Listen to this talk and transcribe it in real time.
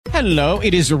Hello,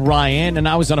 it is Ryan, and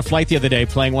I was on a flight the other day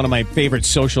playing one of my favorite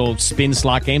social spin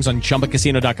slot games on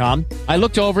ChumbaCasino.com. I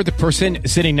looked over at the person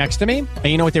sitting next to me, and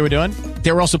you know what they were doing?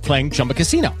 They were also playing Chumba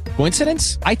Casino.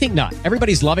 Coincidence? I think not.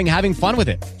 Everybody's loving having fun with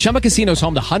it. Chumba Casino is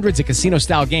home to hundreds of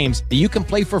casino-style games that you can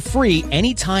play for free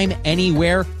anytime,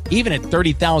 anywhere, even at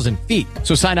 30,000 feet.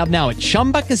 So sign up now at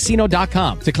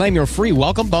ChumbaCasino.com to claim your free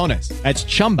welcome bonus. That's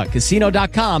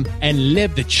ChumbaCasino.com and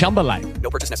live the Chumba life. No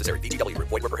purchase necessary. VGW.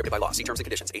 Void where prohibited by law. See terms and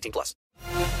conditions. 18 plus.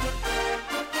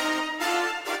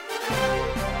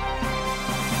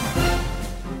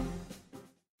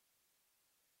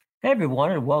 Hey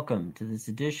everyone, and welcome to this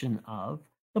edition of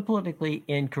the Politically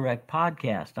Incorrect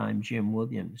Podcast. I'm Jim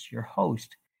Williams, your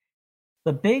host.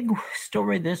 The big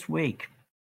story this week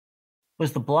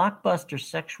was the blockbuster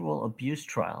sexual abuse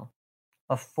trial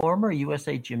of former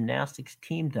USA Gymnastics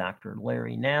team doctor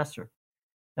Larry Nassar.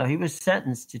 Now, he was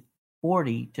sentenced to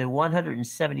 40 to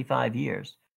 175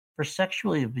 years for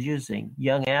sexually abusing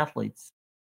young athletes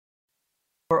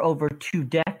for over 2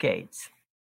 decades.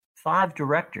 5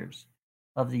 directors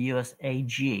of the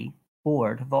USAG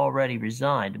board have already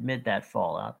resigned amid that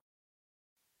fallout.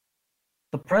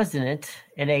 The president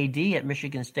and AD at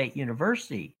Michigan State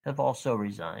University have also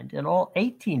resigned, and all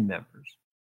 18 members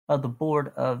of the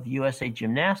board of USA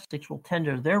Gymnastics will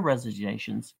tender their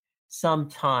resignations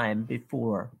sometime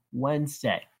before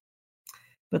Wednesday.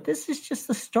 But this is just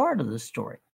the start of the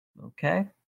story, okay?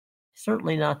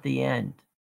 Certainly not the end.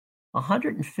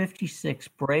 156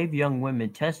 brave young women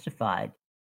testified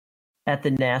at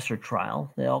the Nassar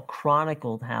trial. They all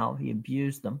chronicled how he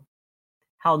abused them,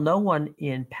 how no one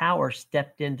in power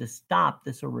stepped in to stop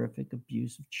this horrific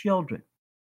abuse of children.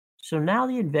 So now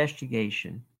the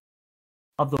investigation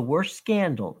of the worst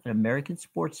scandal in American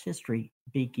sports history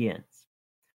begins.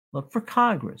 Look for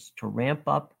Congress to ramp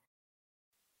up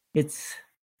its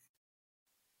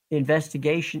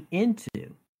investigation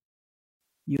into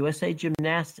USA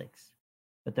Gymnastics,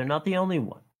 but they're not the only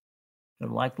one. They're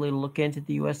likely to look into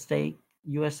the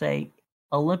USA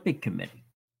Olympic Committee,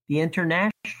 the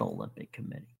International Olympic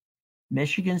Committee,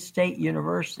 Michigan State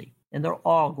University, and they're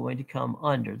all going to come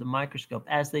under the microscope,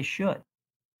 as they should.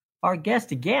 Our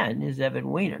guest again is Evan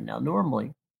Weiner. Now,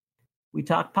 normally we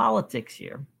talk politics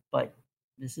here, but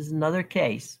this is another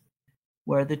case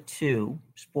where the two,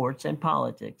 sports and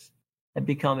politics, have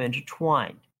become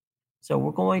intertwined. So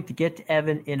we're going to get to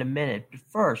Evan in a minute, but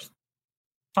first,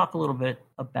 talk a little bit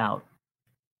about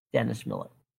Dennis Miller.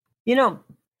 You know,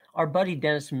 our buddy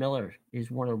Dennis Miller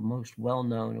is one of the most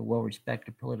well-known and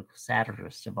well-respected political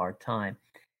satirists of our time.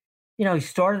 You know, he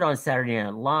started on Saturday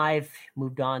Night Live,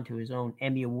 moved on to his own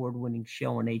Emmy Award-winning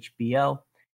show on HBO,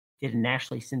 did a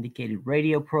nationally syndicated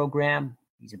radio program.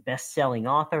 He's a best-selling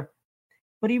author,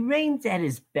 but he reigns at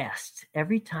his best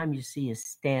every time you see his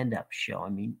stand-up show. I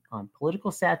mean, on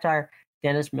political satire,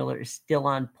 Dennis Miller is still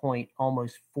on point,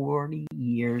 almost 40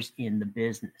 years in the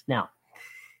business. Now,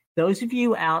 those of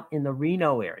you out in the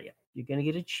Reno area, you're going to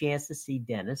get a chance to see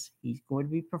Dennis. He's going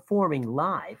to be performing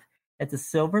live at the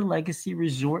Silver Legacy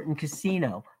Resort and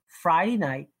Casino Friday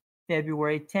night,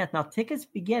 February 10th. Now, tickets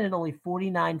begin at only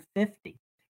 $49.50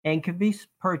 and can be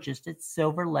purchased at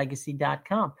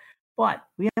silverlegacy.com. But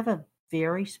we have a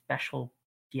very special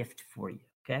gift for you,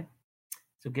 okay?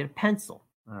 So get a pencil,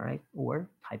 all right, or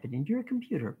type it into your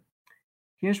computer.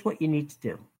 Here's what you need to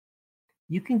do.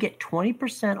 You can get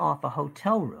 20% off a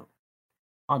hotel room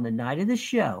on the night of the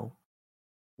show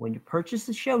when you purchase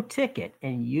the show ticket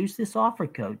and use this offer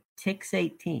code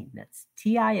TIX18. That's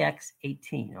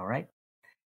TIX18, all right?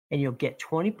 And you'll get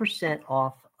 20%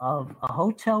 off of a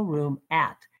hotel room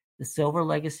at the Silver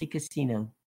Legacy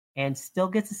Casino and still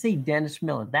get to see Dennis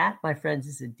Miller. That, my friends,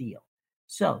 is a deal.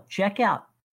 So check out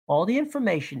all the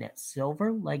information at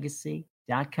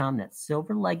silverlegacy.com. That's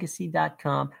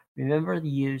silverlegacy.com. Remember to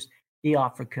use the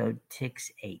offer code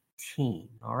TIX18.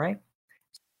 All right.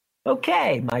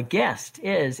 Okay, my guest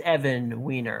is Evan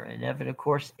Weiner, and Evan, of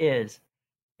course, is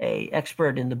an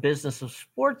expert in the business of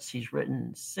sports. He's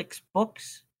written 6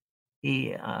 books.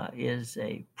 He is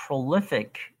a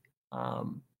prolific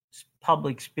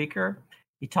public speaker.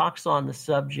 He talks on the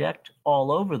subject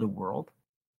all over the world.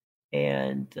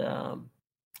 And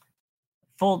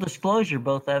full disclosure,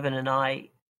 both Evan and I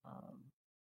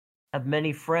have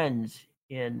many friends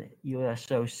in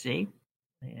USOC,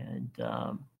 and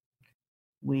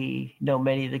we know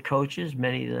many of the coaches,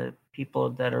 many of the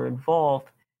people that are involved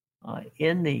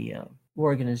in the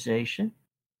organization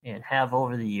and have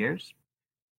over the years.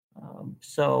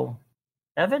 So,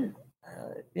 Evan,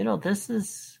 you know, this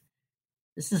is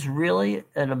really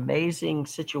an amazing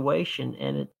situation,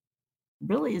 and it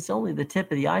really is only the tip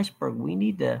of the iceberg. We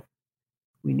need to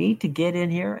We need to get in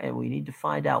here and we need to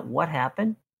find out what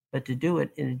happened, but to do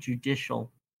it in a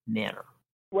judicial manner.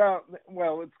 Well,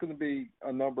 it's going to be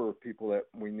a number of people that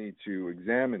we need to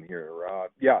examine here.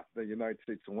 The United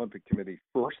States Olympic Committee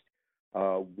first.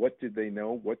 What did they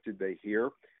know? What did they hear?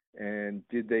 And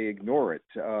did they ignore it?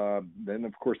 Then,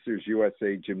 of course, there's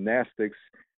USA Gymnastics.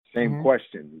 Same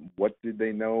question. What did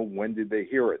they know? When did they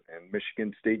hear it? And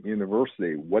Michigan State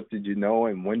University. What did you know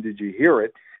and when did you hear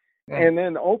it? Right. And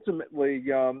then ultimately,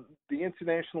 the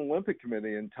International Olympic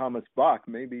Committee and Thomas Bach,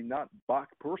 maybe not Bach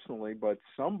personally, but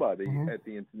somebody at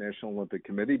the International Olympic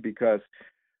Committee, because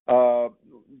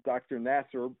Dr.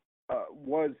 Nasser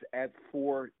was at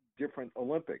 4 different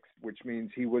Olympics, which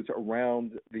means he was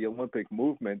around the Olympic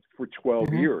movement for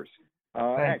 12 years.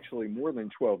 Actually, more than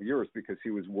 12 years, because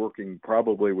he was working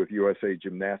probably with USA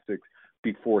Gymnastics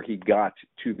before he got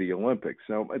to the Olympics.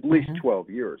 So at least 12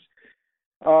 years.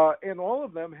 And all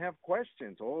of them have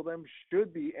questions. All of them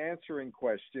should be answering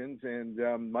questions.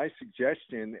 And my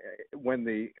suggestion, when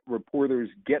the reporters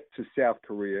get to South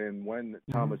Korea and when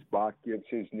Thomas Bach gives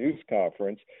his news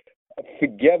conference,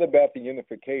 forget about the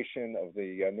unification of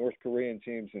the North Korean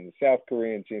teams and the South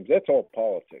Korean teams. That's all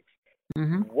politics.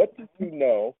 What did you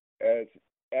know as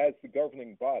the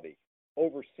governing body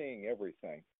overseeing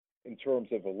everything in terms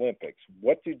of Olympics?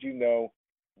 What did you know?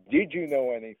 Did you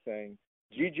know anything?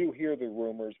 Did you hear the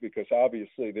rumors? Because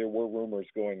obviously there were rumors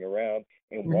going around.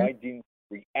 And why didn't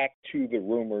you react to the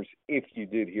rumors if you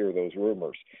did hear those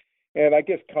rumors? And I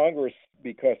guess Congress,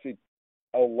 because it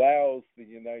allows the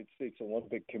United States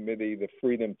Olympic Committee the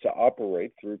freedom to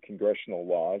operate through congressional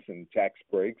laws and tax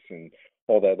breaks and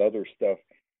all that other stuff,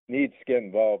 needs to get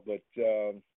involved. But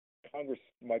Congress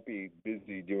might be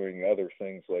busy doing other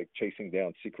things like chasing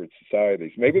down secret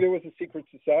societies. Maybe there was a secret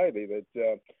society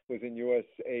that was in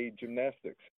USA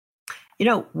Gymnastics. You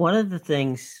know, one of the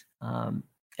things, and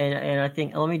I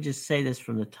think, let me just say this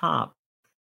from the top,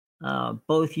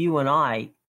 both you and I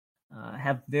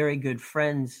have very good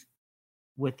friends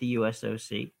with the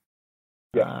USOC.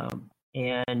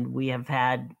 And we have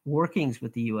had workings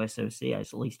with the USOC,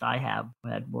 at least I have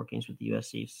had workings with the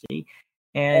USOC.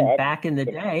 And back in the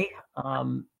day,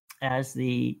 as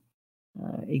the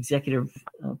executive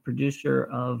producer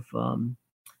of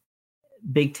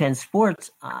Big Ten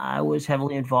Sports, I was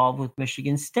heavily involved with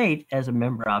Michigan State as a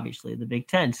member, obviously, of the Big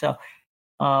Ten. So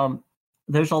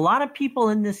there's a lot of people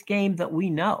in this game that we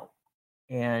know.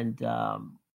 And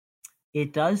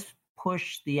it does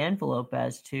push the envelope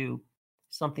as to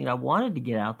something I wanted to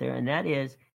get out there. And that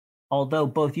is, although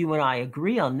both you and I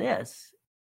agree on this,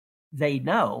 they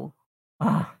know.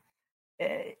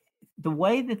 The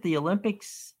way that the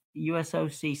Olympics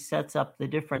USOC sets up the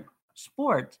different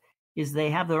sports is they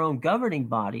have their own governing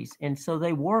bodies. And so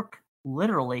they work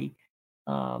literally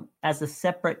as a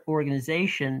separate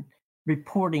organization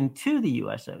reporting to the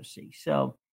USOC.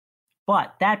 So,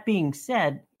 but that being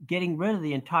said, getting rid of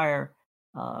the entire,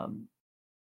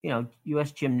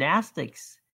 U.S.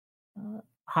 gymnastics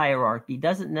hierarchy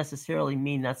doesn't necessarily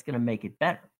mean that's going to make it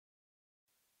better.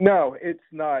 No, it's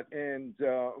not. And,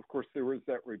 of course, there was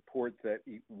that report that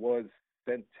was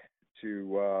sent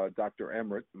to Dr.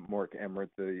 Emmert, Mark Emmert,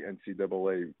 the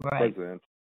NCAA president,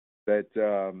 that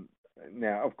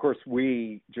now, of course,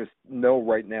 we just know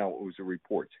right now it was a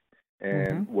report,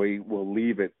 and we will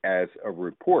leave it as a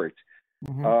report.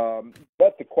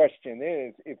 But the question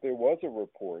is, if there was a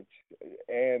report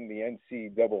and the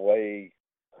NCAA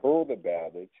heard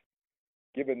about it,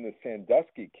 given the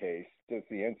Sandusky case, does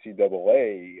the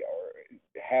NCAA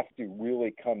have to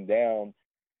really come down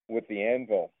with the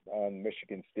anvil on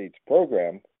Michigan State's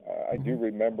program? I do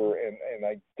remember, and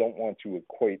I don't want to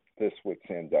equate this with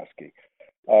Sandusky,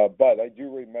 but I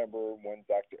do remember when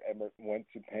Dr. Emmert went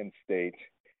to Penn State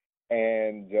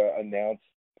and announced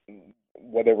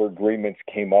whatever agreements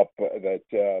came up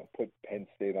that put Penn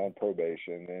State on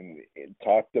probation, and it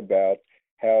talked about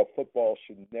how football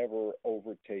should never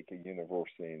overtake a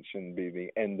university and shouldn't be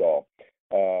the end-all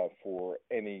for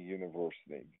any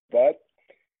university. But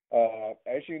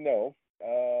as you know,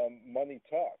 money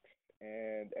talks.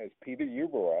 And as Peter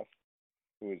Uberoff,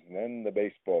 who was then the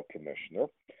baseball commissioner,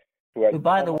 who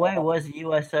by the way, was the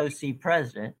USOC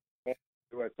president.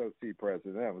 USOC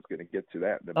president. I was going to get to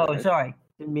that in a minute. Oh, sorry.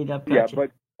 Didn't mean to Yeah,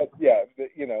 but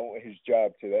his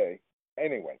job today.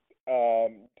 Anyway,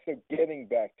 so getting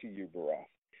back to Uberoff.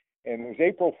 And it was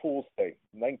April Fool's Day,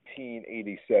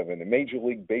 1987, and Major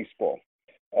League Baseball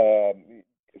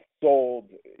sold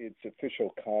its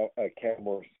official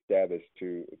camera status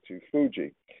to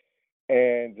Fuji.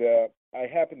 And I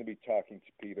happened to be talking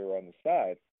to Peter on the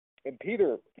side, and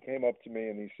Peter came up to me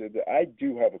and he said, I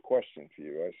do have a question for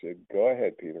you. I said, go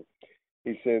ahead, Peter.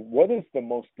 He said, what is the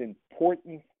most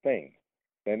important thing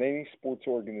that any sports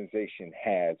organization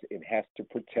has, it has to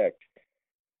protect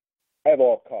at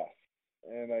all costs?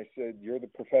 And I said, you're the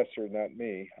professor, not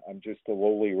me. I'm just a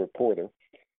lowly reporter.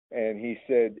 And he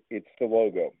said, it's the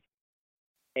logo.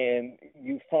 And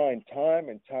you find time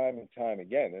and time and time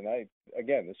again, and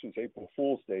this was April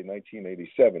Fool's Day,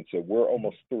 1987, so we're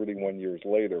almost 31 years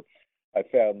later. I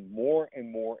found more and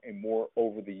more and more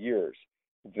over the years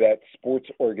that sports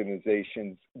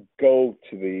organizations go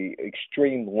to the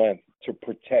extreme length to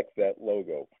protect that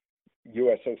logo,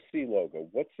 USOC logo.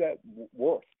 What's that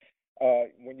worth?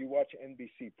 When you watch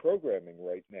NBC programming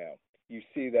right now, you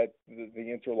see that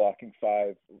the interlocking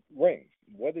 5 rings.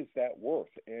 What is that worth?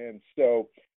 And so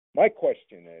my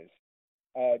question is,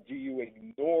 do you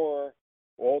ignore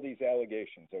all these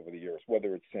allegations over the years,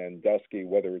 whether it's Sandusky,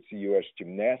 whether it's the U.S.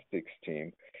 Gymnastics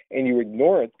team, and you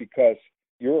ignore it because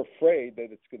you're afraid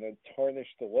that it's going to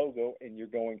tarnish the logo and you're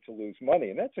going to lose money?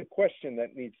 And that's a question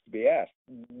that needs to be asked,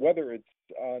 whether it's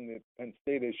on the Penn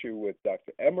State issue with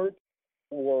Dr. Emmert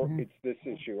or it's this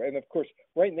issue. And, of course,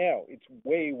 right now it's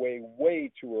way, way,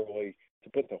 way too early to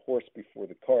put the horse before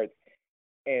the cart.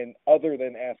 And other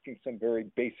than asking some very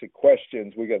basic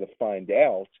questions, we got to find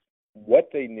out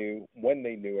what they knew, when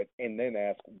they knew it, and then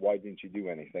ask, why didn't you do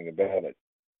anything about it?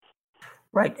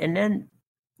 Right. And then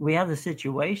we have the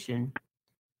situation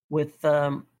with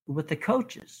the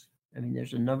coaches. I mean,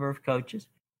 there's a number of coaches.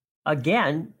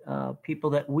 Again, people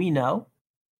that we know,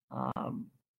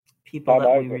 people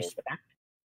that we respect.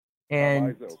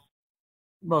 And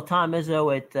Tom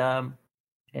Izzo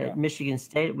at Michigan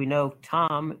State, we know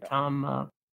Tom.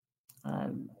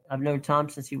 I've known Tom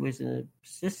since he was an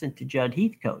assistant to Judd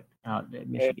Heathcote out at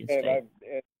Michigan State.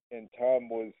 And Tom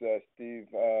was Steve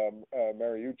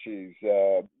Mariucci's.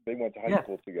 They went to high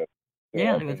school together. So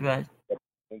yeah, they went to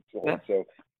So,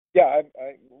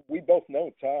 we both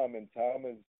know Tom, and Tom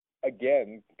is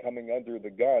again coming under the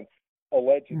gun,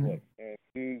 allegedly, and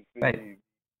who's the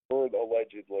word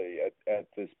allegedly at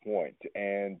this point,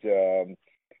 and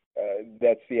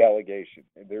that's the allegation.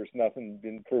 There's nothing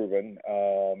been proven.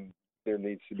 There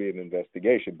needs to be an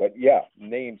investigation, but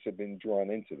names have been drawn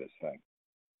into this thing.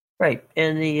 Right,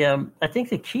 and I think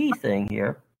the key thing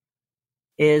here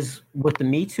is with the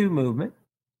Me Too movement,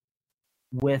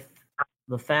 with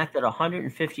the fact that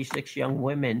 156 young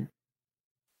women,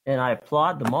 and I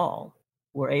applaud them all,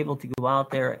 were able to go out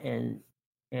there and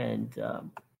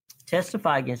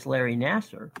testify against Larry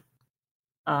Nassar.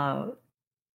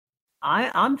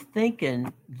 I'm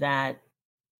thinking that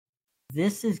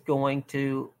this is going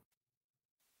to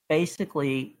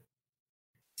basically,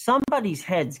 somebody's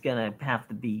head's going to have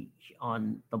to be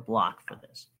on the block for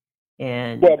this.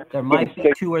 And there might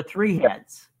be 2 or 3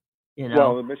 heads,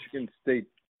 Well, the Michigan State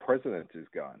president is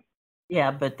gone.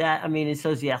 Yeah, but and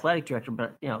so is the athletic director,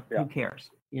 but, who cares?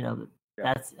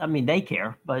 That's, they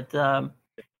care, but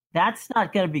that's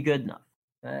not going to be good enough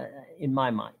in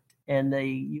my mind. And the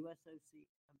USOC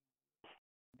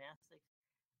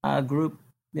Gymnastics group,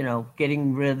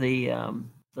 getting rid of the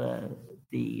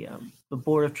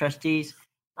board of trustees,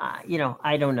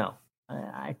 I don't know.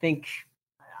 I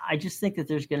just think that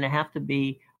there's going to have to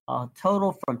be a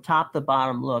total from top to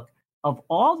bottom look of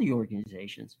all the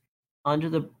organizations under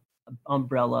the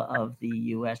umbrella of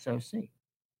the USOC.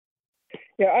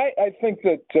 Yeah, I think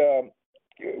that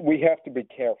we have to be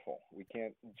careful. We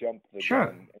can't jump the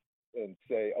gun and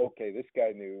say, okay, this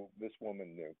guy knew, this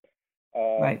woman knew.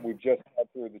 We've just got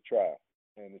through the trial,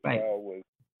 and the trial was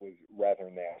rather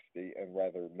nasty and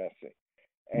rather messy,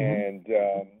 and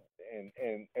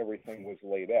everything was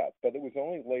laid out. But it was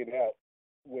only laid out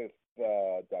with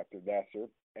Dr. Nassar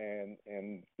and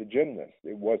the gymnast.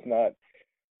 It was not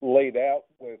laid out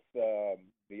with the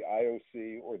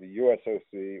IOC or the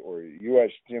USOC or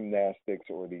U.S. Gymnastics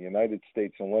or the United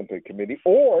States Olympic Committee,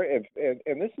 or and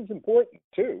this is important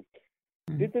too,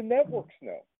 did the networks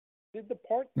know? Did the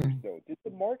partners know? Did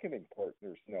the marketing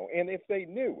partners know? And if they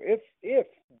knew, if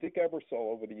Dick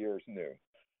Ebersol over the years knew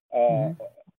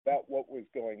about what was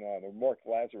going on, or Mark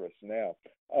Lazarus now,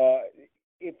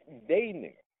 if they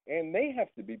knew, and they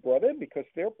have to be brought in because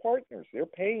they're partners, they're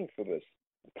paying for this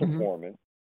performance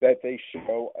that they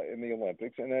show in the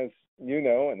Olympics. And as you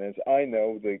know, and as I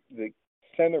know, the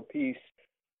centerpiece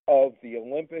of the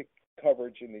Olympic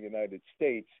coverage in the United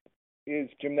States is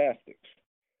gymnastics.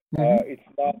 It's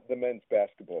not the men's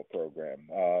basketball program,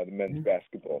 the men's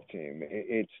basketball team.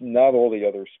 It's not all the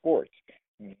other sports.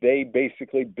 They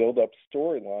basically build up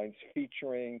storylines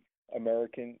featuring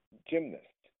American gymnasts.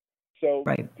 So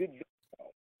did they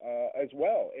know as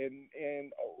well? And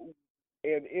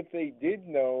if they did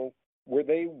know, were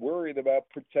they worried about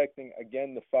protecting,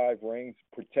 again, the five rings,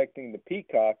 protecting the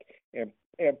peacock, and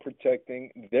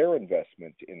protecting their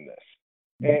investment in this?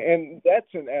 And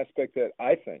that's an aspect that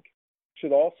I think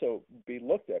should also be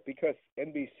looked at, because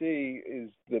NBC is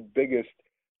the biggest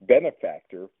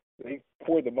benefactor. They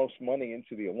pour the most money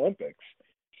into the Olympics.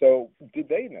 So did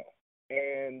they know?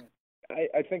 And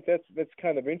I think that's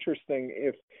kind of interesting.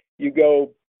 If you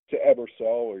go to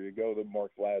Ebersol or you go to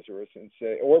Mark Lazarus and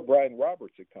say, or Brian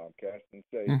Roberts at Comcast and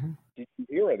say, did you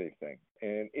hear anything?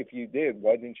 And if you did,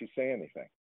 why didn't you say anything?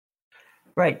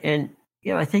 Right. And,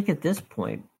 I think at this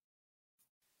point,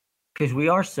 because we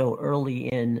are so early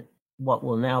in what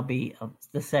will now be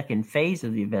the second phase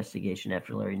of the investigation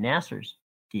after Larry Nassar's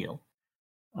deal,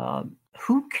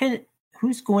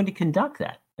 who's going to conduct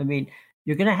that? I mean,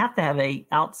 you're going to have a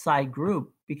outside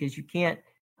group, because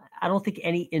I don't think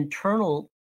any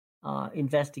internal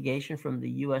investigation from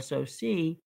the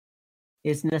USOC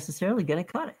is necessarily going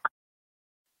to cut it.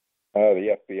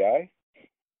 The FBI?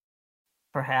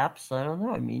 Perhaps, I don't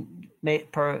know. I mean,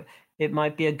 it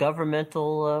might be a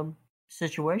governmental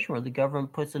situation where the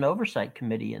government puts an oversight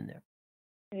committee in there.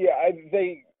 Yeah,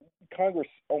 Congress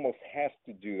almost has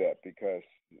to do that, because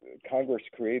Congress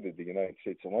created the United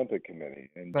States Olympic Committee,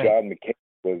 and right. John McCain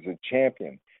was a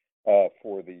champion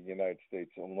for the United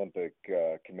States Olympic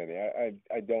Committee.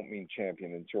 I don't mean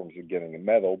champion in terms of getting a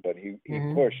medal, but he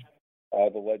pushed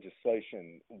the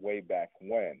legislation way back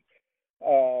when.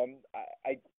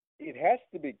 It has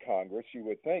to be Congress, you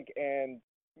would think, and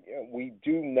we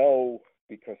do know,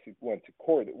 because it went to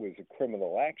court, it was a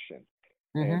criminal action.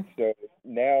 And so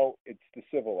now it's the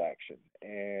civil action,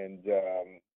 and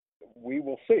we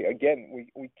will see. Again,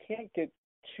 we can't get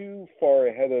too far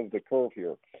ahead of the curve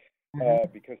here,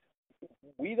 because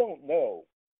we don't know.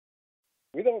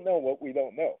 We don't know what we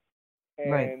don't know,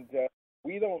 and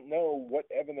we don't know what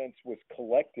evidence was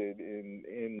collected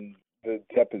in the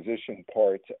deposition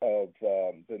part of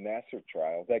the Nassar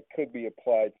trial that could be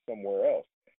applied somewhere else.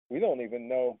 We don't even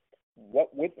know what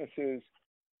witnesses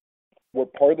were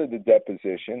part of the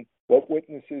deposition, what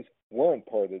witnesses weren't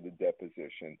part of the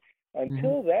deposition.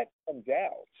 Until that comes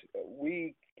out,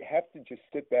 we have to just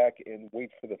sit back and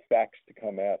wait for the facts to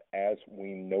come out as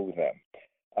we know them.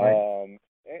 Right.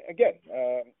 Again,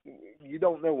 you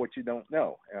don't know what you don't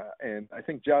know. And I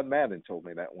think John Madden told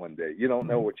me that one day. You don't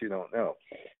know what you don't know.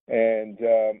 And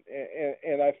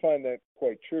I find that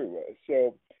quite true.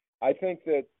 So I think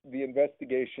that the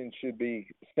investigation should be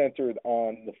centered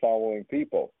on the following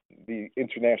people: the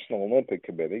International Olympic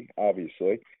Committee,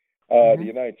 obviously, the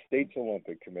United States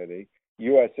Olympic Committee,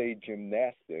 USA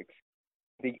Gymnastics,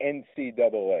 the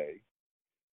NCAA,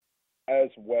 as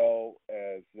well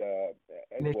as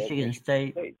Michigan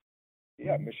State.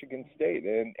 Yeah, Michigan State,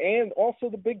 and also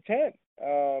the Big Ten.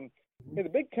 The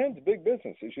Big Ten's big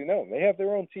business, as you know. They have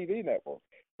their own TV network.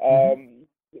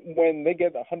 When they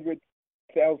get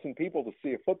 100,000 people to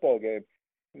see a football game,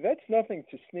 that's nothing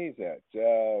to sneeze at.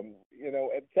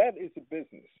 That is a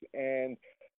business, and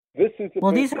this is a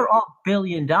well. business. These are all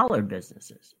billion-dollar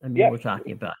businesses. I mean, we're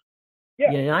talking about.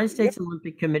 Yeah. The United States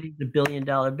Olympic Committee is a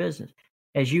billion-dollar business.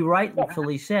 As you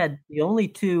rightfully said, the only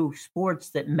two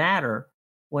sports that matter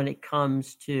when it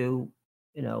comes to,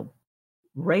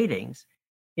 ratings,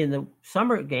 in the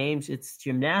summer games, it's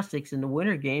gymnastics. In the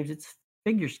winter games, it's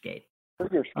figure skating.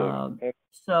 So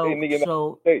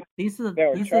these are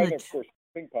the of course,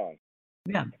 ping pong.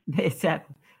 Yeah,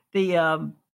 exactly.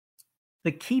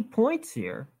 The key points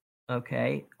here,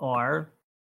 are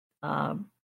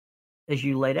as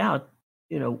you laid out.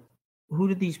 Who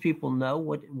did these people know?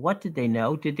 What did they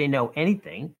know? Did they know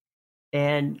anything?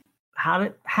 And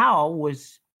how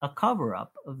was a cover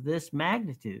up of this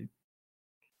magnitude?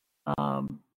 How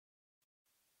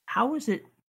was it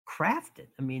crafted?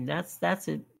 I mean, that's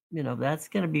it. That's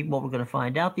going to be what we're going to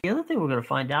find out. The other thing we're going to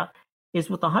find out is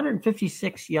with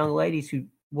 156 young ladies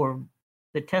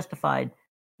that testified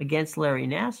against Larry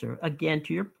Nassar. Again,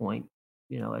 to your point,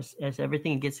 as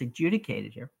everything gets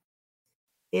adjudicated here,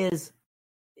 is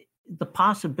the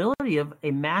possibility of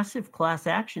a massive class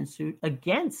action suit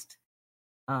against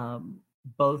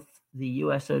both the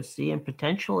USOC and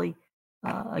potentially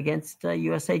against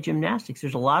USA Gymnastics.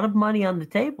 There's a lot of money on the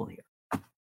table here.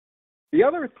 The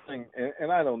other thing,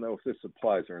 and I don't know if this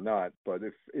applies or not, but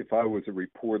if I was a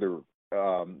reporter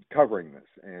covering this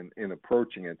and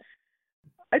approaching it,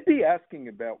 I'd be asking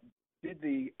about, did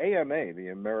the AMA, the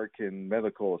American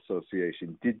Medical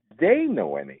Association, did they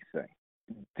know anything?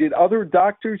 Did other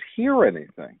doctors hear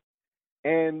anything?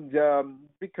 And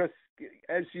because,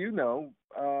 as you know,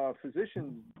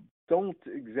 physicians don't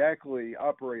exactly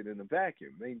operate in a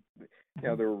vacuum. There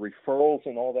are referrals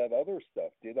and all that other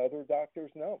stuff. Did other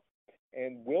doctors know?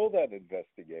 And will that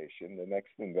investigation, the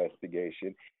next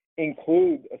investigation,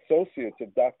 include associates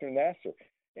of Dr. Nasser?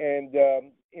 And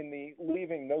in the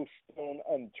leaving no stone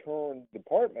unturned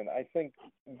department, I think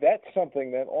that's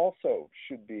something that also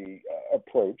should be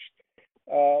approached.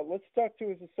 Let's talk to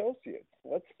his associates.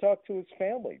 Let's talk to his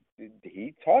family. Did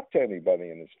he talk to anybody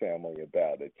in his family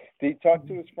about it? Did he talk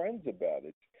to his friends about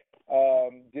it?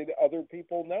 Did other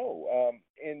people know?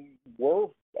 And were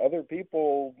other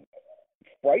people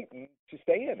frightened to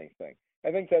say anything?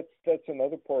 I think that's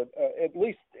another part. At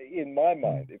least in my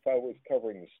mind, if I was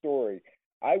covering the story,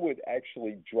 I would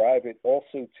actually drive it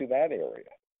also to that area.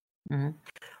 Mm-hmm.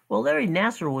 Well, Larry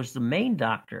Nasser was the main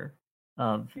doctor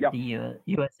of the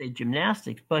USA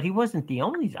Gymnastics, but he wasn't the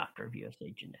only doctor of USA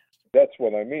Gymnastics. That's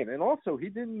what I mean. And also, he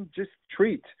didn't just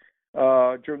treat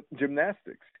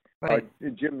gymnastics, right.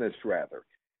 Gymnasts rather.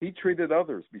 He treated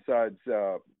others besides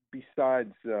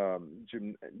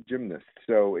gymnasts.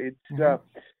 So it's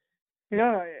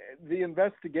the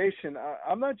investigation.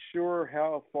 I'm not sure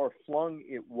how far flung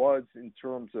it was in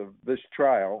terms of this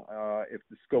trial. If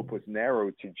the scope was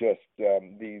narrowed to just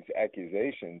these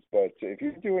accusations, but if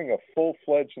you're doing a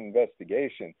full-fledged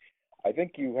investigation, I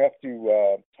think you have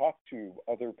to talk to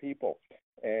other people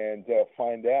and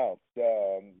find out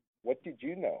what did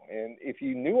you know, and if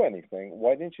you knew anything,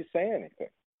 why didn't you say anything?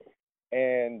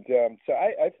 And so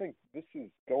I think this is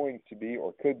going to be,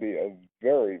 or could be, a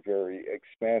very, very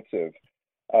expansive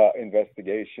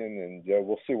investigation, and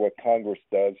we'll see what Congress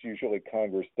does. Usually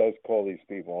Congress does call these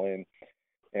people in,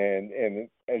 and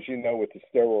as you know, with the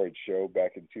steroid show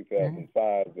back in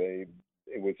 2005,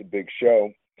 it was a big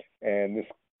show, and this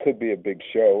could be a big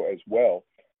show as well.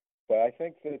 But I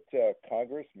think that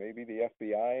Congress, maybe the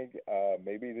FBI,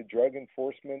 maybe the drug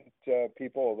enforcement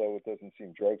people, although it doesn't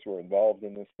seem drugs were involved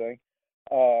in this thing,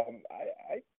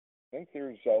 I think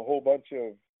there's a whole bunch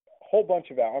of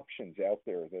options out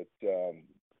there that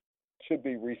should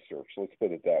be researched. Let's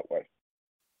put it that way.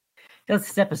 Let's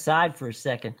step aside for a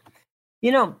second.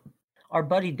 Our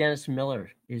buddy Dennis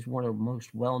Miller is one of the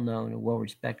most well-known and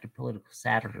well-respected political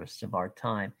satirists of our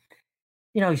time.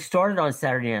 He started on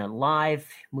Saturday Night Live,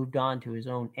 moved on to his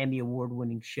own Emmy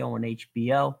Award-winning show on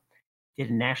HBO, did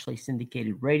a nationally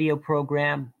syndicated radio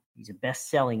program. He's a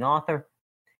best-selling author,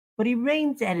 but he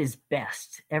reigns at his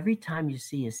best every time you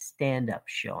see his stand-up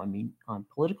show. I mean, on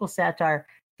political satire,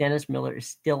 Dennis Miller is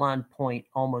still on point,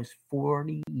 almost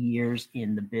 40 years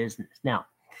in the business. Now,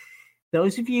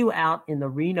 those of you out in the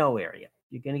Reno area,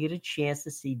 you're going to get a chance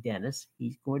to see Dennis.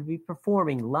 He's going to be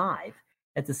performing live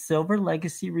at the Silver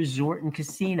Legacy Resort and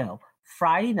Casino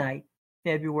Friday night,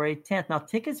 February 10th. Now,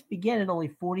 tickets begin at only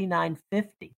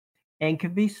 $49.50 and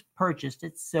can be purchased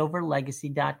at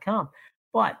silverlegacy.com.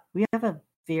 But we have a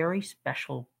very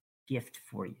special gift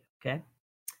for you, okay?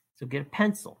 So get a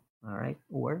pencil, all right,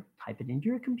 or type it into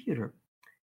your computer.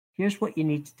 Here's what you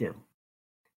need to do.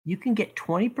 You can get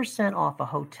 20% off a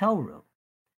hotel room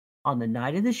on the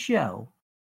night of the show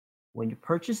when you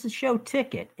purchase the show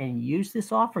ticket and use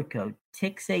this offer code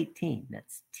TIX18.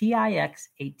 That's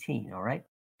TIX18, all right?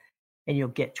 And you'll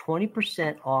get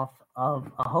 20% off of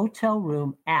a hotel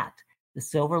room at the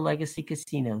Silver Legacy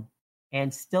Casino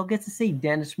and still get to see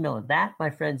Dennis Miller. That, my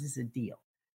friends, is a deal.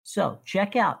 So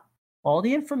check out all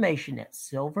the information at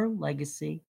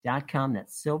silverlegacy.com.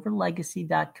 That's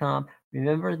silverlegacy.com.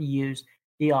 Remember to use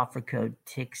the offer code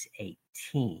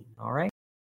TIX18, all right?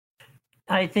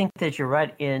 I think that you're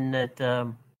right in that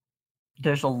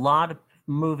there's a lot of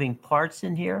moving parts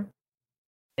in here,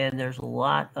 and there's a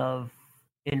lot of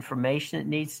information that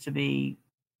needs to be,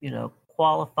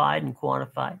 qualified and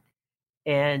quantified.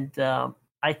 And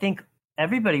I think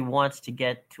everybody wants to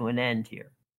get to an end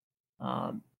here.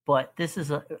 But this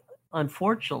is,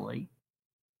 unfortunately,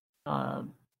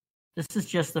 this is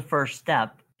just the first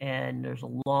step, and there's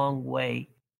a long way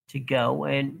to go.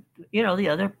 And, the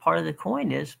other part of the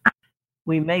coin is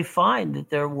we may find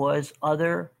that there was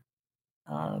other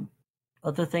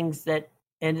things that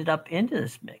ended up into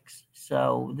this mix.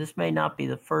 So this may not be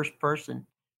the first person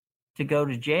to go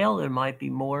to jail. There might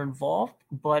be more involved,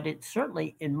 but it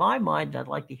certainly, in my mind, I'd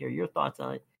like to hear your thoughts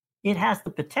on it. It has the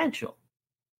potential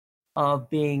of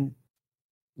being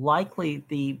likely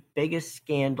the biggest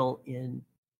scandal in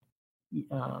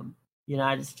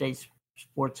United States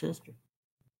sports history.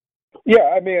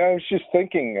 Yeah, I mean, I was just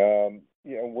thinking,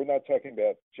 we're not talking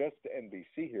about just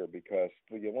NBC here because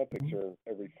the Olympics are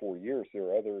every 4 years. There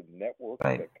are other networks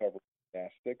that cover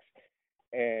gymnastics,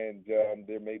 and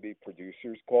there may be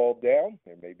producers called down.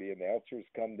 There may be announcers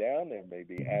come down. There may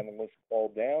be analysts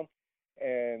called down.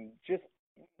 And just,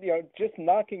 just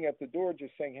knocking at the door,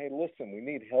 just saying, hey, listen, we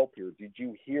need help here. Did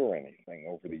you hear anything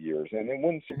over the years? And it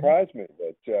wouldn't surprise me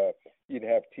that you'd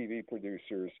have TV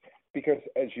producers, because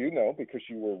as you know, because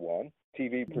you were one,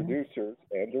 TV producers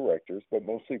and directors, but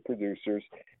mostly producers,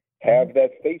 have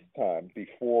that FaceTime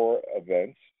before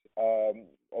events,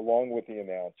 along with the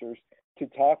announcers, to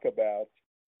talk about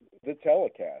the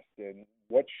telecast and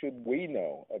what should we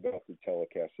know about the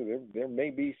telecast. So there may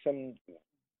be some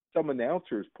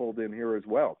announcers pulled in here as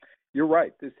well. You're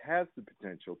right. This has the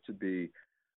potential to be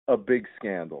a big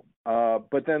scandal.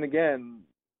 But then again,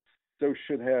 so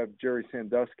should have Jerry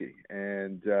Sandusky.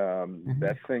 And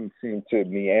that thing seemed to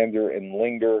meander and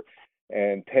linger.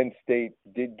 And Penn State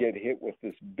did get hit with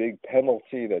this big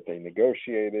penalty that they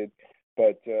negotiated.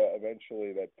 But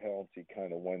eventually that penalty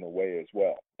kind of went away as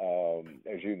well.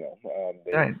 As you know,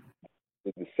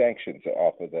 the sanctions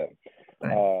off of them.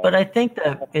 Right. But I think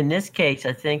that in this case,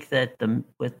 I think that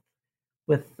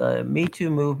with the Me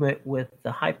Too movement, with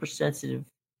the hypersensitive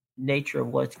nature of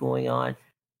what's going on,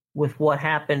 with what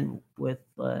happened with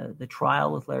the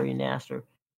trial with Larry Nassar,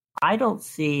 I don't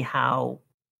see how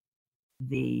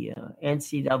the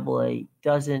NCAA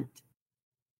doesn't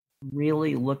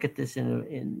really look at this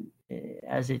in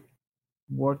as it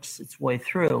works its way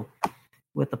through,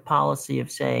 with the policy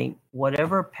of saying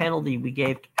whatever penalty we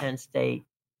gave to Penn State,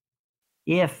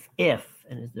 if,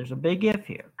 and there's a big if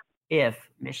here, if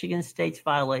Michigan State's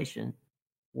violation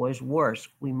was worse,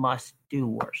 we must do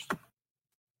worse.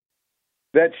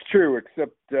 That's true,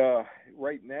 except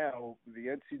right now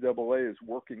the NCAA is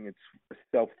working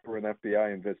itself through an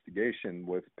FBI investigation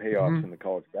with payoffs in the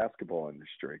college basketball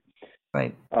industry.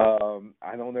 Right.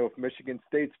 I don't know if Michigan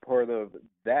State's part of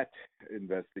that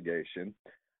investigation.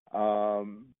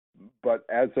 But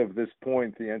as of this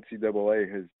point, the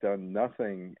NCAA has done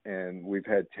nothing, and we've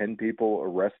had 10 people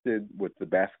arrested with the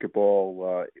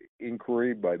basketball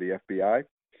inquiry by the FBI.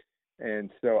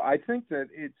 And so I think that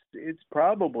it's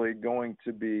probably going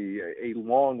to be a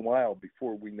long while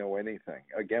before we know anything.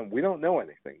 Again, we don't know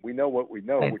anything. We know what we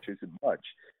know, which isn't much.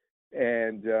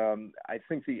 And I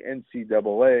think the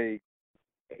NCAA,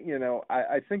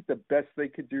 I think the best they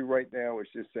could do right now is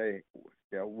just say,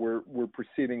 we're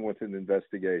proceeding with an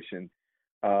investigation,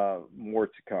 more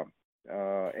to come,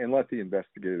 and let the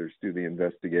investigators do the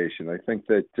investigation. I think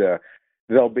that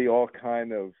there'll be all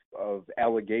kind of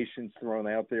allegations thrown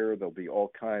out there. There'll be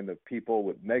all kind of people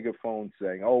with megaphones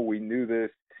saying, oh, we knew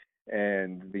this,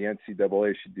 and the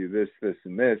NCAA should do this, this,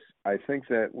 and this. I think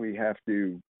that we have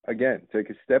to, again, take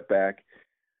a step back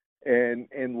and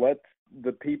let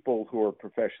the people who are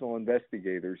professional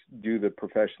investigators do the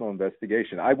professional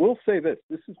investigation. I will say this.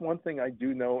 This is one thing I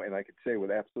do know, and I could say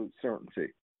with absolute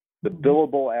certainty. The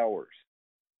billable hours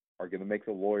are going to make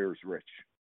the lawyers rich.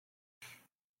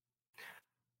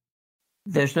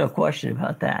 There's no question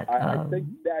about that. I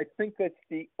think that's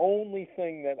the only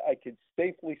thing that I could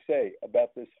safely say about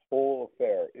this whole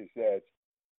affair is that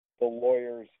the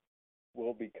lawyers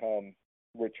will become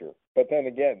richer. But then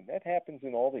again, that happens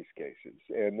in all these cases.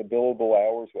 And the billable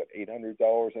hours,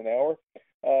 $800 an hour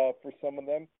for some of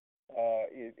them,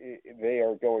 they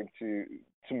are going to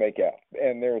make out.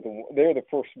 And they're the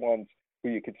first ones who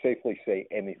you could safely say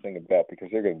anything about, because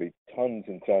they're going to be tons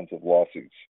and tons of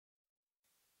lawsuits.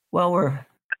 Well, we're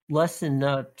less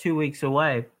than 2 weeks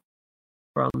away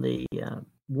from the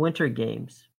Winter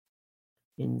Games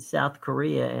in South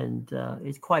Korea, and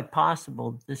it's quite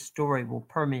possible this story will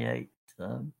permeate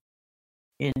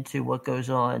into what goes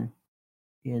on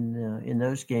in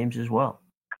those games as well.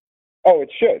 Oh,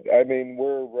 it should. I mean,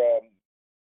 we're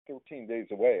 13 days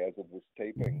away as of this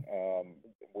taping.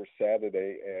 We're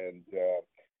Saturday, and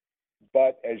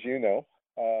but as you know,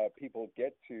 people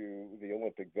get to the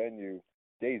Olympic venue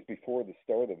days before the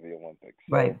start of the Olympics.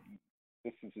 So right.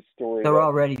 This is a story. They're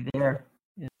already there.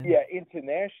 Yeah,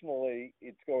 internationally,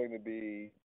 it's going to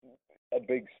be a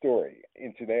big story.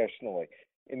 Internationally,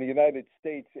 in the United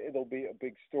States, it'll be a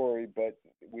big story. But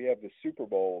we have the Super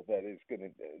Bowl that is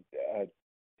going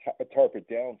to tarp it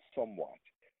down somewhat.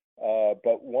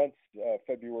 But once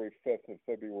February 5th and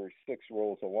February 6th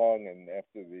rolls along, and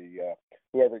after the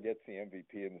whoever gets the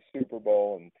MVP in the Super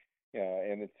Bowl,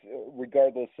 and it's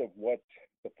regardless of what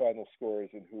the final score is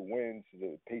and who wins,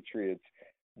 the Patriots,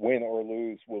 win or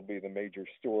lose, will be the major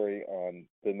story on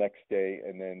the next day,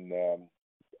 and then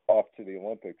off to the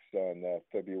Olympics on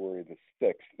February the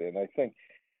 6th. And I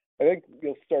think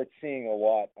you'll start seeing a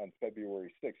lot on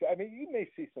February 6th. I mean, you may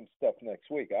see some stuff next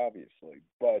week, obviously,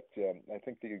 but I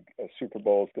think the Super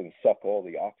Bowl is going to suck all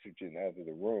the oxygen out of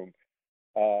the room,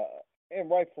 and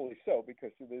rightfully so,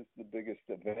 because it is the biggest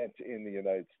event in the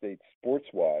United States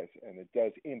sports-wise, and it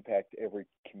does impact every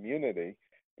community,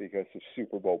 because of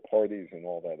Super Bowl parties and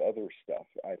all that other stuff.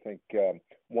 I think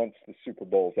once the Super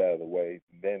Bowl's out of the way,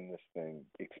 then this thing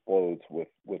explodes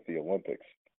with the Olympics.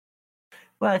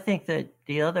 Well, I think that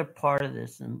the other part of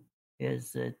this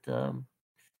is that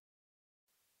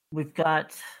we've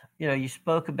got, you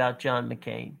spoke about John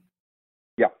McCain.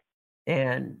 Yeah.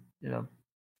 And,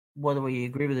 whether we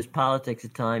agree with his politics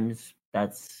at times,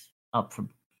 that's up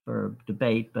for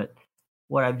debate. But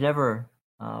what I've never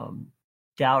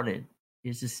doubted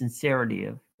is the sincerity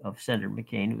of Senator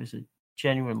McCain, who is a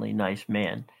genuinely nice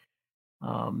man.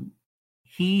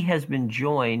 He has been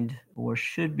joined, or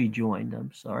should be joined,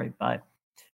 by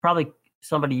probably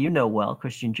somebody you know well,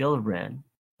 Christian Gillibrand,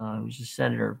 who's a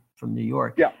senator from New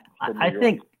York. Yeah, I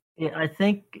think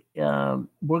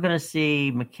we're going to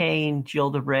see McCain,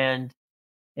 Gillibrand,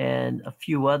 and a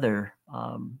few other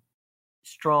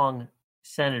strong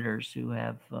senators who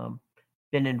have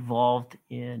been involved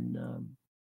in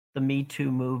the Me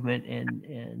Too movement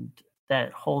and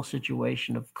that whole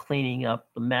situation of cleaning up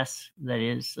the mess that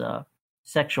is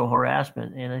sexual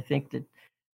harassment. And I think that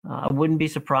I wouldn't be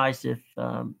surprised if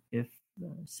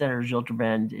Senator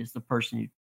Gillibrand is the person who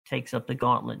takes up the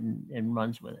gauntlet and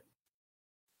runs with it.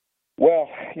 Well,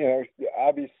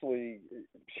 obviously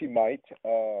she might.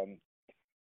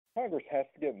 Congress has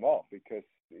to get involved because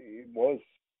it was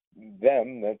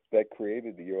them that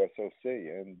created the USOC,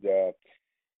 and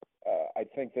I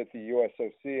think that the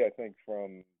USOC,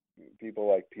 from people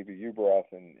like Peter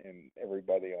Ueberroth and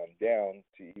everybody on down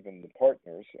to even the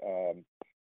partners,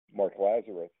 Mark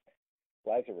Lazarus,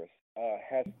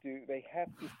 they have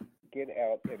to get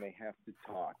out and they have to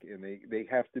talk and they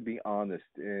have to be honest.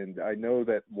 And I know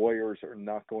that lawyers are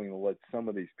not going to let some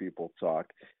of these people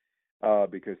talk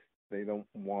because they don't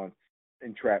want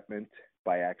entrapment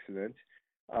by accident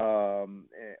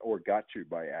or got you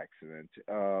by accident.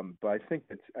 But I think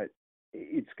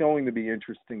it's going to be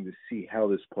interesting to see how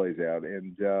this plays out.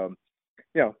 And,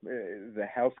 the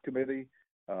House committee,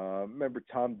 remember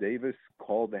Tom Davis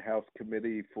called the House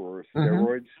committee for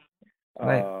steroids.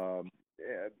 Right.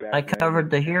 I covered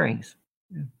the hearings.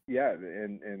 Yeah,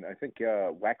 and I think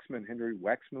Henry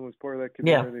Waxman was part of that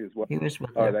committee as well. He was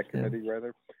with that committee,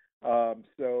 rather.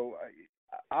 So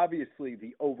obviously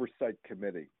the Oversight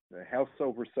Committee, the House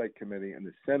Oversight Committee and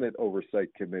the Senate Oversight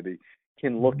Committee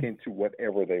can look into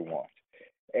whatever they want.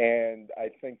 And I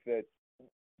think that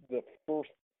the first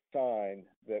sign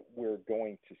that we're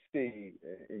going to see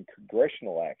in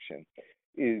congressional action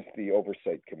is the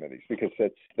oversight committees, because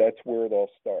that's where it all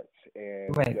starts.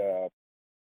 And right.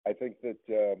 I think that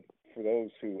for those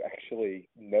who actually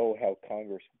know how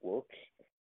Congress works,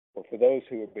 or for those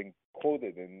who have been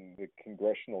quoted in the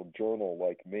Congressional Journal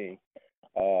like me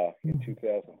in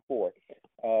 2004,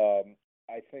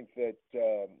 I think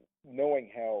that knowing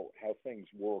how things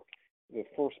work, the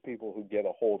first people who get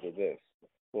a hold of this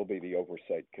will be the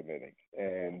Oversight Committee.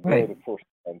 And they're the first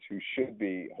ones who should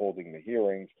be holding the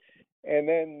hearings. And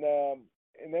then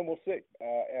we'll see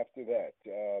after that.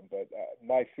 But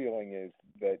my feeling is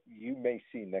that you may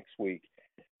see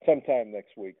sometime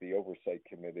next week, the Oversight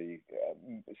Committee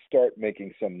start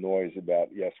making some noise about,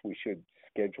 yes, we should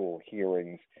schedule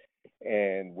hearings,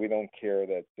 and we don't care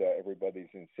that everybody's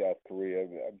in South Korea.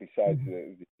 Besides,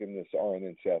 the gymnasts aren't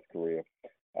in South Korea.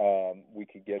 We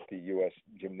could get the U.S.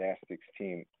 Gymnastics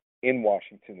team in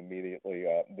Washington immediately,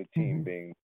 the team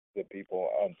being the people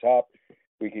on top.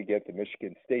 We could get the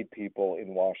Michigan State people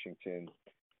in Washington.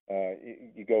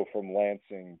 You go from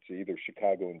Lansing to either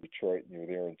Chicago and Detroit, and you're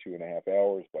there in 2.5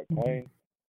 hours by plane,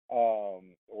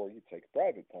 or you take a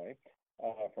private plane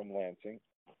from Lansing.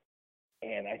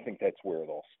 And I think that's where it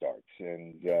all starts.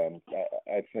 And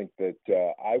I think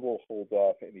that I will hold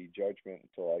off any judgment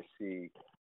until I see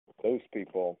those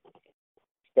people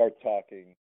start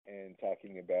talking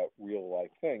about real life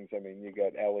things. I mean, you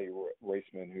got Allie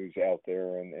Raceman who's out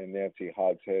there, and Nancy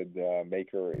Hogshead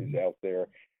Maker is out there,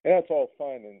 and that's all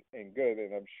fine and good.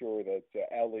 And I'm sure that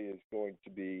Allie is going to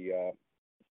be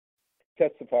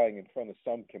testifying in front of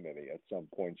some committee at some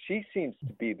point. She seems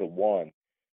to be the one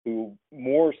who,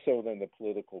 more so than the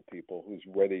political people, who's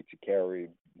ready to carry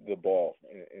the ball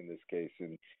in this case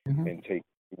and take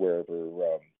wherever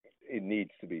it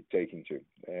needs to be taken to.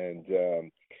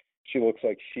 And she looks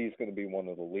like she's going to be one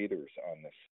of the leaders on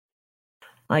this.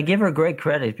 I give her great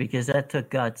credit because that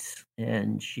took guts,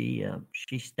 and she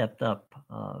stepped up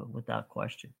without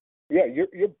question. Yeah,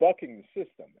 you're bucking the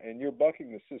system, and you're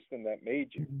bucking the system that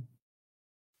made you.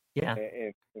 Yeah.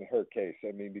 In her case,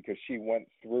 I mean, because she went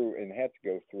through and had to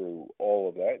go through all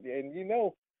of that. And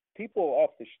people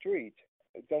off the street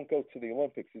don't go to the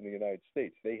Olympics in the United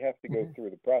States. They have to go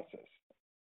through the process.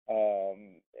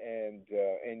 And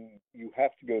you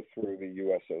have to go through the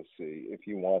USOC if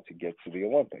you want to get to the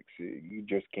Olympics. You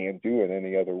just can't do it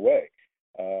any other way.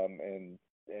 And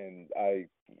I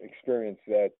experienced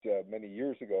that many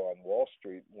years ago on Wall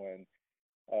Street when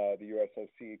the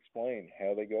USOC explained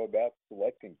how they go about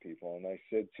selecting people. And I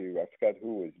said I forgot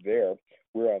who was there.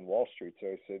 We're on Wall Street, so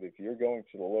I said, if you're going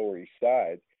to the Lower East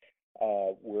Side,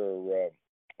 where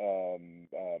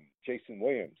Jason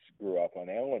Williams grew up on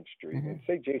Allen Street, and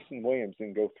say Jason Williams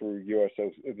didn't go through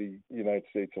the United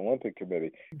States Olympic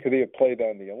Committee, could he have played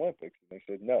on the Olympics? And they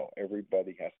said, no,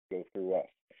 everybody has to go through us.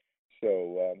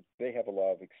 So they have a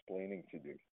lot of explaining to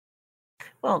do.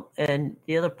 Well, and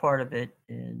the other part of it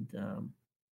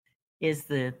is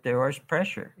that there is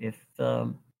pressure.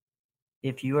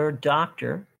 If you are a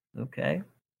doctor, okay,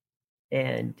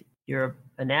 and you're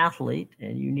an athlete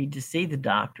and you need to see the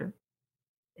doctor,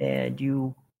 and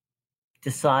you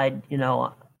decide,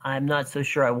 I'm not so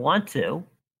sure I want to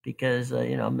because,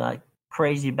 I'm not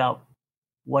crazy about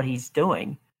what he's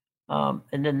doing.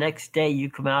 And the next day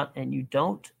you come out and you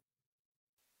don't,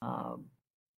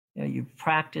 you've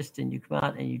practiced and you come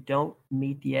out and you don't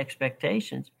meet the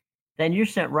expectations, then you're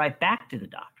sent right back to the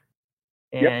doctor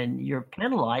and you're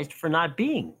penalized for not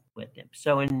being with him.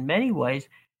 So in many ways,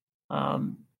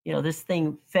 this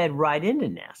thing fed right into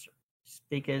Nasser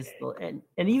because, and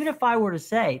even if I were to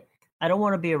say, I don't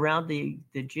want to be around the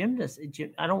gymnast,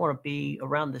 I don't want to be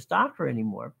around this doctor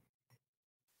anymore.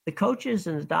 The coaches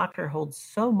and the doctor hold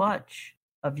so much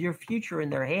of your future in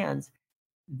their hands.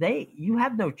 You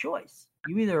have no choice.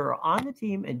 You either are on the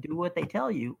team and do what they tell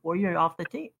you, or you're off the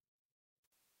team.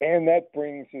 And that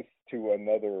brings us to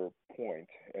another point,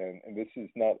 and this is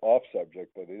not off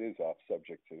subject, but it is off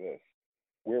subject to this.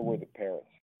 Where were the parents?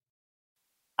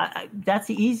 That's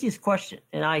the easiest question,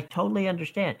 and I totally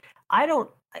understand.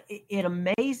 It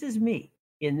amazes me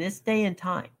in this day and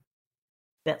time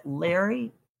that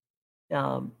Larry,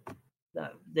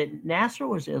 that Nasser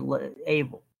was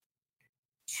able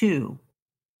to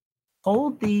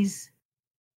hold these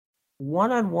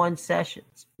one-on-one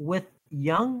sessions with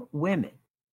young women,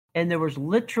 and there was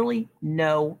literally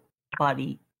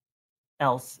nobody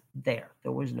else there.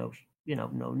 There was no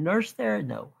nurse there,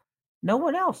 no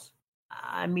one else.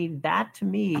 I mean, that to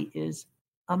me is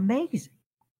amazing.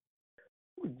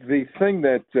 The thing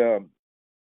that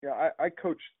I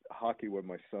coached hockey when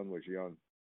my son was young,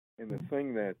 and the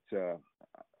thing that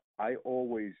I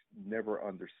always never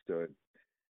understood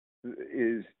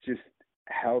is just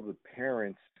how the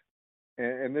parents,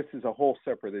 and this is a whole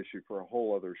separate issue for a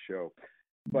whole other show,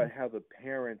 but how the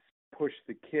parents push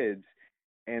the kids,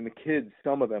 and the kids,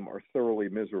 some of them are thoroughly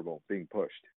miserable being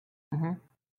pushed. Mm-hmm.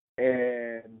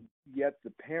 And yet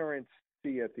the parents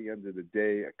see at the end of the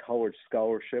day a college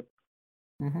scholarship,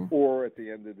 or at the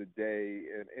end of the day,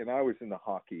 and I was in the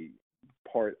hockey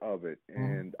part of it,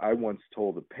 and I once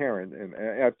told a parent, and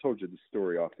I've told you the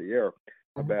story off the air,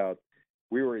 about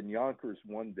we were in Yonkers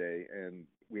one day, and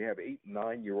we have 8 and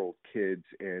 9-year-old kids,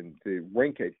 and the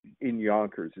rink in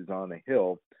Yonkers is on a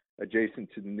hill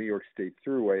adjacent to the New York State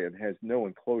Thruway and has no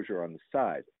enclosure on the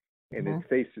side. And it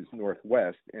faces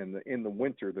northwest, and in the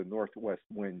winter, the northwest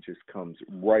wind just comes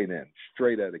right in,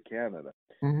 straight out of Canada.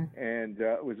 And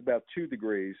it was about 2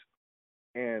 degrees,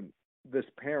 and this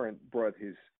parent brought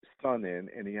his son in,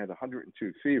 and he had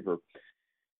 102 fever.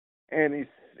 And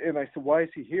I said, why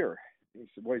is he here? He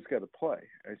said, well, he's got to play.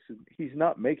 I said, he's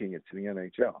not making it to the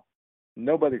NHL.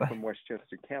 Nobody from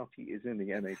Westchester County is in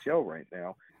the NHL right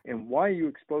now. And why are you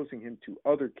exposing him to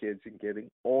other kids and getting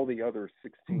all the other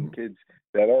 16 kids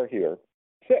that are here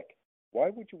sick? Why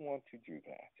would you want to do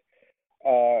that?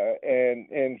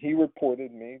 And he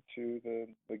reported me to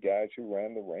the guys who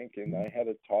ran the rink, and I had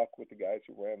a talk with the guys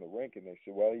who ran the rink, and they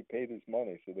said, well, he paid his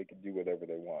money so they could do whatever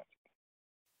they want.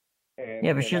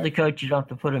 But you're the coach, you don't have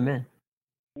to put him in.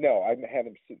 No, I had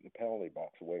him sit in the penalty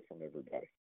box away from everybody,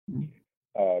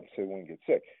 so he wouldn't get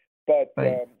sick. But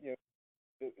the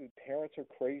parents are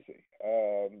crazy.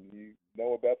 You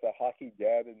know about the hockey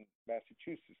dad in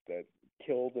Massachusetts that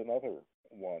killed another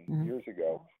one years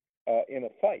ago in a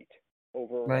fight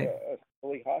over a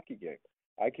silly hockey game.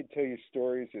 I could tell you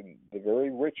stories in the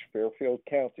very rich Fairfield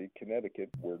County, Connecticut,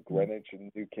 where Greenwich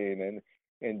and New Canaan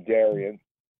and Darien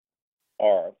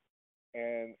are,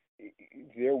 and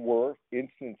there were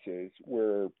instances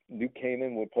where New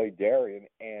Canaan would play Darien,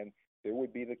 and there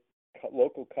would be the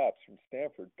local cops from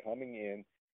Stanford coming in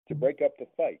to break up the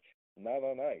fight, not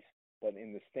on ice, but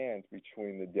in the stands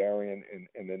between the Darien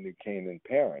and the New Canaan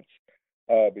parents,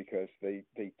 because they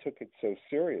took it so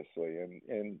seriously.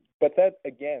 But that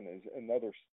again is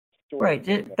another story. Right,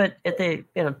 but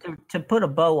to put a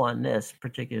bow on this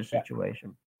particular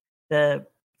situation, the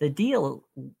the deal,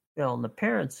 on the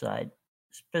parent side,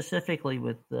 specifically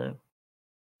with the,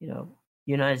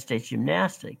 United States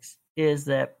Gymnastics, is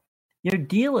that you're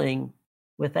dealing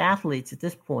with athletes at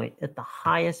this point at the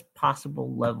highest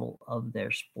possible level of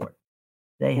their sport.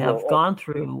 They have gone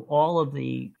through all of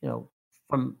the,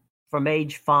 from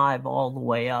age 5 all the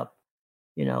way up.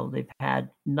 They've had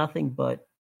nothing but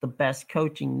the best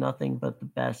coaching, nothing but the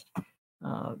best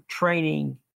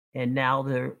training, and now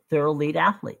they're elite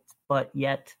athletes. But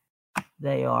yet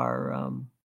they are,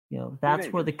 that's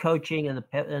where the coaching and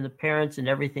the parents and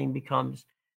everything becomes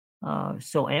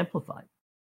so amplified.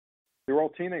 They're all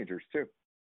teenagers too,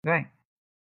 right?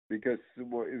 Because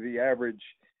the average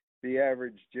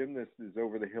gymnast is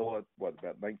over the hill at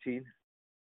about 19.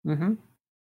 Mm-hmm.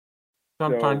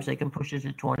 Sometimes they can push it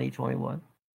to 20, 21.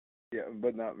 Yeah,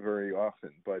 but not very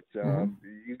often. But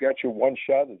you got your one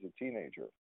shot as a teenager,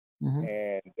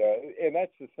 and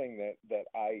that's the thing that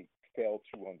I fail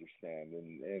to understand,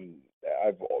 and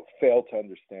I've failed to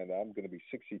understand. I'm going to be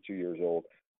 62 years old.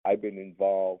 I've been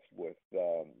involved with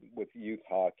youth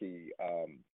hockey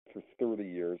for 30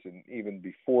 years, and even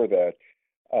before that,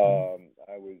 I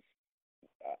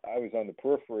was on the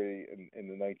periphery in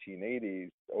the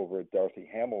 1980s over at Dorothy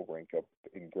Hamill Rink up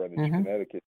in Greenwich,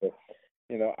 Connecticut. But,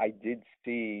 I did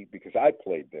see, because I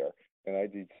played there, and I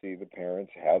did see the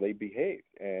parents, how they behaved,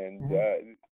 and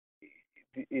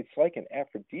it's like an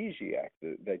aphrodisiac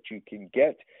that you can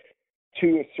get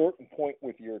to a certain point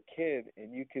with your kid,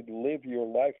 and you could live your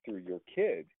life through your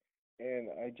kid. And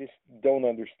I just don't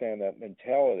understand that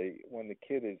mentality when the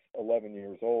kid is 11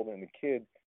 years old and the kid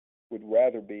would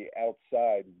rather be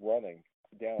outside running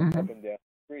up and down the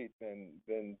street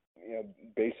than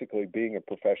basically being a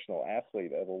professional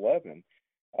athlete at 11.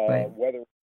 Right. Whether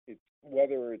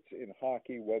it's in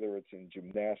hockey, whether it's in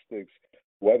gymnastics,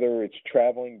 whether it's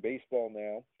traveling baseball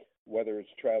now, whether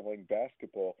it's traveling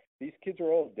basketball, these kids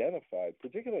are all identified,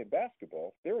 particularly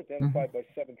basketball. They're identified by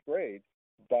 7th grade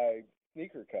by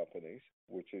sneaker companies,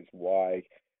 which is why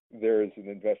there is an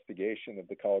investigation of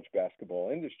the college basketball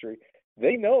industry.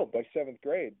 They know by 7th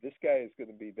grade, this guy is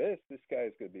going to be this guy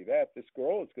is going to be that, this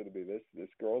girl is going to be this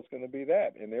girl is going to be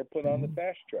that, and they're put on the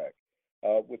fast track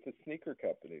with the sneaker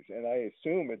companies. And I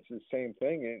assume it's the same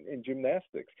thing in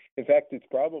gymnastics. In fact, it's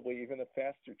probably even a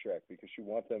faster track because you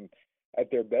want them at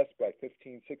their best by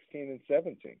 15, 16, and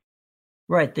 17.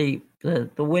 Right. The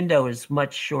window is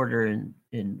much shorter in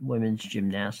women's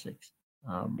gymnastics.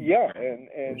 And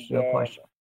there's no question.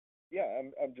 Yeah,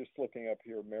 I'm just looking up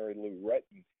here Mary Lou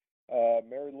Retton.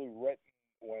 Mary Lou Retton,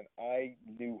 when I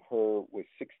knew her, was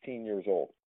 16 years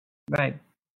old. Right.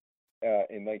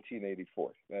 In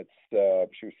 1984. That's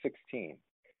she was 16,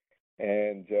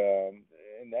 and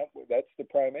that's the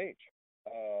prime age.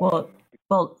 Well,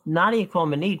 Nadia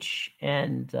Comaneci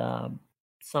and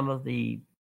some of the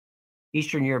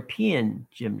Eastern European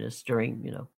gymnasts during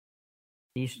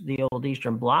the old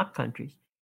Eastern Bloc countries,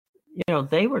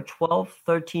 they were 12,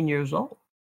 13 years old.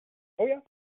 Oh yeah.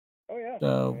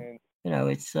 So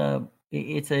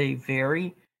it's a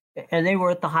very, and they were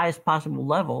at the highest possible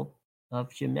level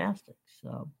of gymnastics.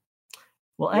 So,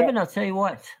 well, Evan, I'll tell you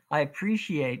what, I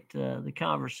appreciate the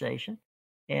conversation.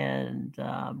 And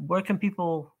where can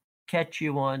people catch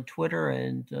you on Twitter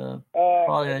and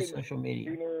follow you on social media?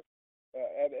 Weiner,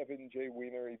 at Evan J.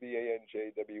 Weiner,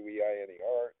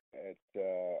 EvanJWeiner at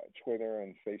Twitter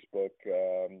and Facebook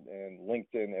and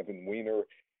LinkedIn, Evan Weiner,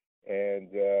 and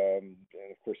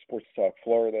of course Sports Talk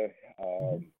Florida,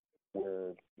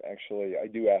 where actually I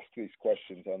do ask these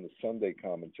questions on the Sunday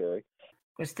commentary.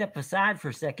 We'll step aside for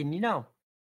a second.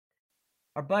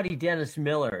 Our buddy Dennis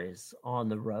Miller is on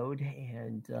the road,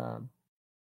 and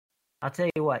I'll tell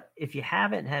you what, if you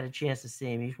haven't had a chance to see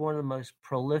him, he's one of the most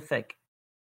prolific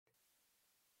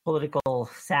political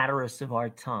satirists of our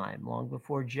time, long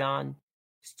before Jon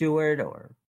Stewart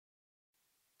or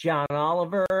John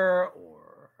Oliver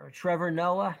or Trevor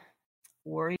Noah,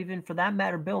 or even, for that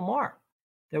matter, Bill Maher.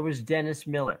 There was Dennis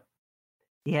Miller.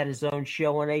 He had his own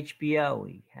show on HBO.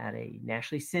 He had a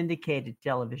nationally syndicated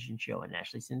television show, a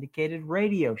nationally syndicated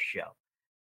radio show.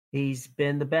 He's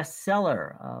been the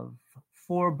bestseller of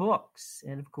 4 books,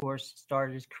 and of course,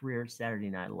 started his career at Saturday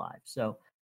Night Live. So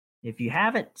if you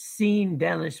haven't seen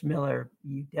Dennis Miller,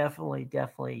 you definitely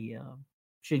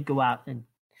should go out and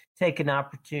take an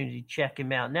opportunity to check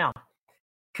him out. Now,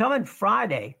 coming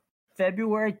Friday,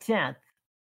 February 10th,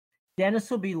 Dennis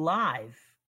will be live.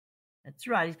 That's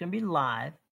right, he's going to be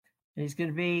live, and he's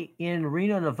going to be in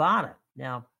Reno, Nevada.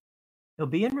 Now, he'll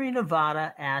be in Reno,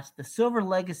 Nevada at the Silver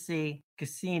Legacy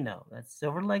Casino. That's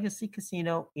Silver Legacy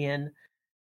Casino in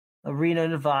Reno,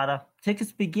 Nevada.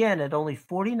 Tickets begin at only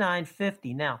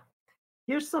 $49.50. Now,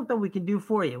 here's something we can do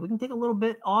for you. We can take a little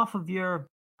bit off of your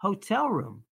hotel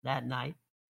room that night.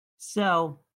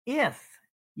 So if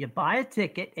you buy a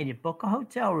ticket and you book a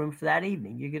hotel room for that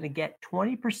evening, you're going to get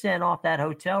 20% off that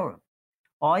hotel room.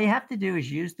 All you have to do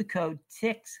is use the code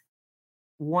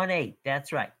TIX18.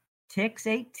 That's right,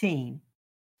 TIX18.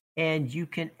 And you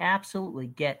can absolutely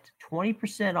get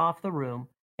 20% off the room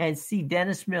and see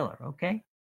Dennis Miller, okay?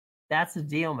 That's a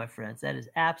deal, my friends. That is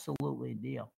absolutely a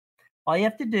deal. All you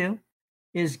have to do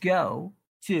is go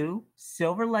to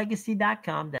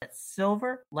silverlegacy.com. That's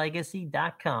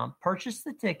silverlegacy.com. Purchase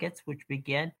the tickets, which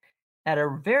begin at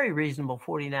a very reasonable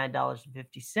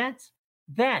 $49.50.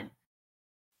 Then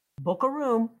book a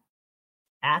room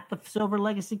at the Silver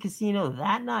Legacy Casino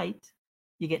that night.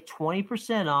 You get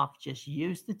 20% off. Just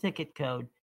use the ticket code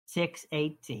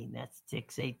TIX18. That's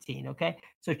TIX18, okay?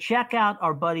 So check out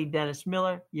our buddy Dennis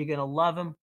Miller. You're going to love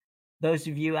him. Those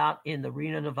of you out in the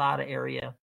Reno, Nevada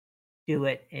area, do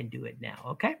it and do it now,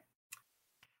 okay?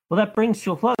 Well, that brings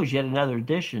to a close yet another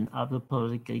edition of the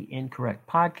Politically Incorrect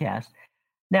podcast.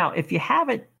 Now, if you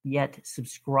haven't yet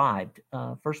subscribed,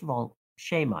 first of all,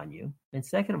 shame on you. And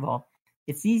second of all,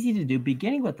 it's easy to do,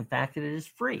 beginning with the fact that it is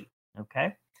free,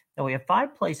 okay? Now, we have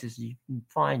 5 places you can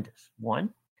find us.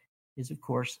 One is, of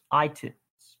course, iTunes.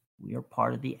 We are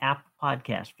part of the Apple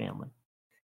Podcast family.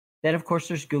 Then, of course,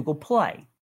 there's Google Play.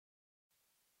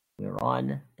 We're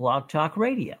on Blog Talk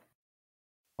Radio.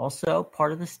 Also,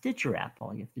 part of the Stitcher app.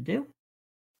 All you have to do,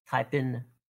 type in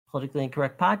Politically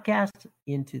Incorrect Podcast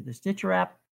into the Stitcher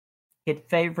app, hit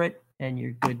favorite, and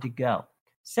you're good to go.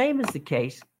 Same is the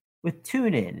case with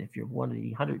TuneIn. If you're one of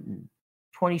the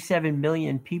 127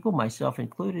 million people, myself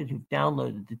included, who've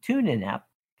downloaded the TuneIn app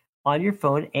on your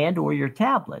phone and or your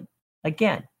tablet,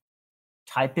 again,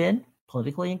 type in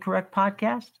Politically Incorrect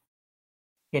Podcast,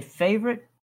 hit favorite,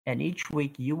 and each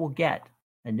week you will get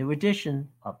a new edition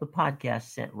of the podcast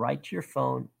sent right to your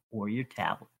phone or your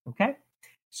tablet, okay?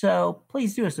 So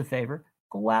please do us a favor.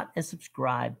 Go out and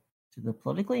subscribe to the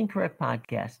Politically Incorrect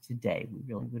Podcast today. We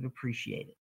really would appreciate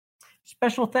it.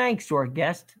 Special thanks to our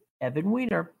guest, Evan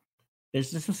Weiner,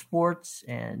 Business of Sports,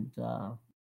 and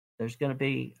there's going to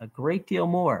be a great deal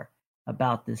more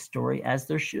about this story, as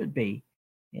there should be.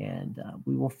 And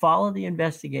we will follow the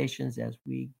investigations as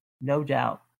we, no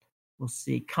doubt, will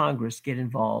see Congress get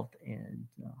involved and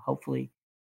hopefully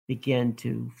begin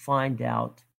to find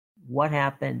out what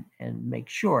happened and make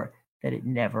sure that it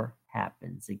never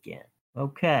happens again.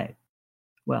 Okay.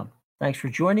 Well, thanks for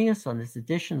joining us on this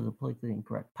edition of the Politically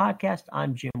Incorrect Podcast.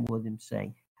 I'm Jim Williams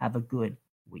saying have a good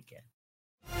weekend.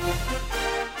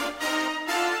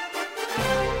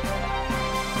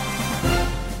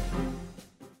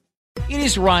 It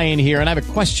is Ryan here, and I have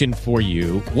a question for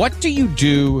you. What do you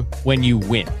do when you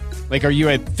win? Like, are you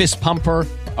a fist pumper,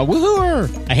 a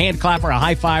woohooer, a hand clapper, a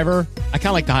high fiver? I kind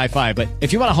of like the high five, but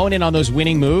if you want to hone in on those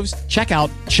winning moves, check out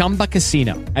Chumba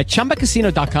Casino. At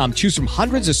ChumbaCasino.com, choose from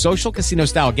hundreds of social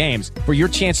casino-style games for your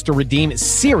chance to redeem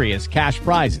serious cash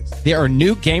prizes. There are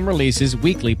new game releases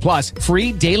weekly, plus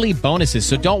free daily bonuses.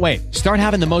 So don't wait. Start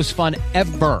having the most fun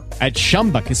ever at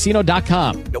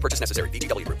ChumbaCasino.com. No purchase necessary.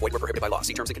 VGW Group. Void where prohibited by law.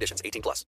 See terms and conditions. 18+.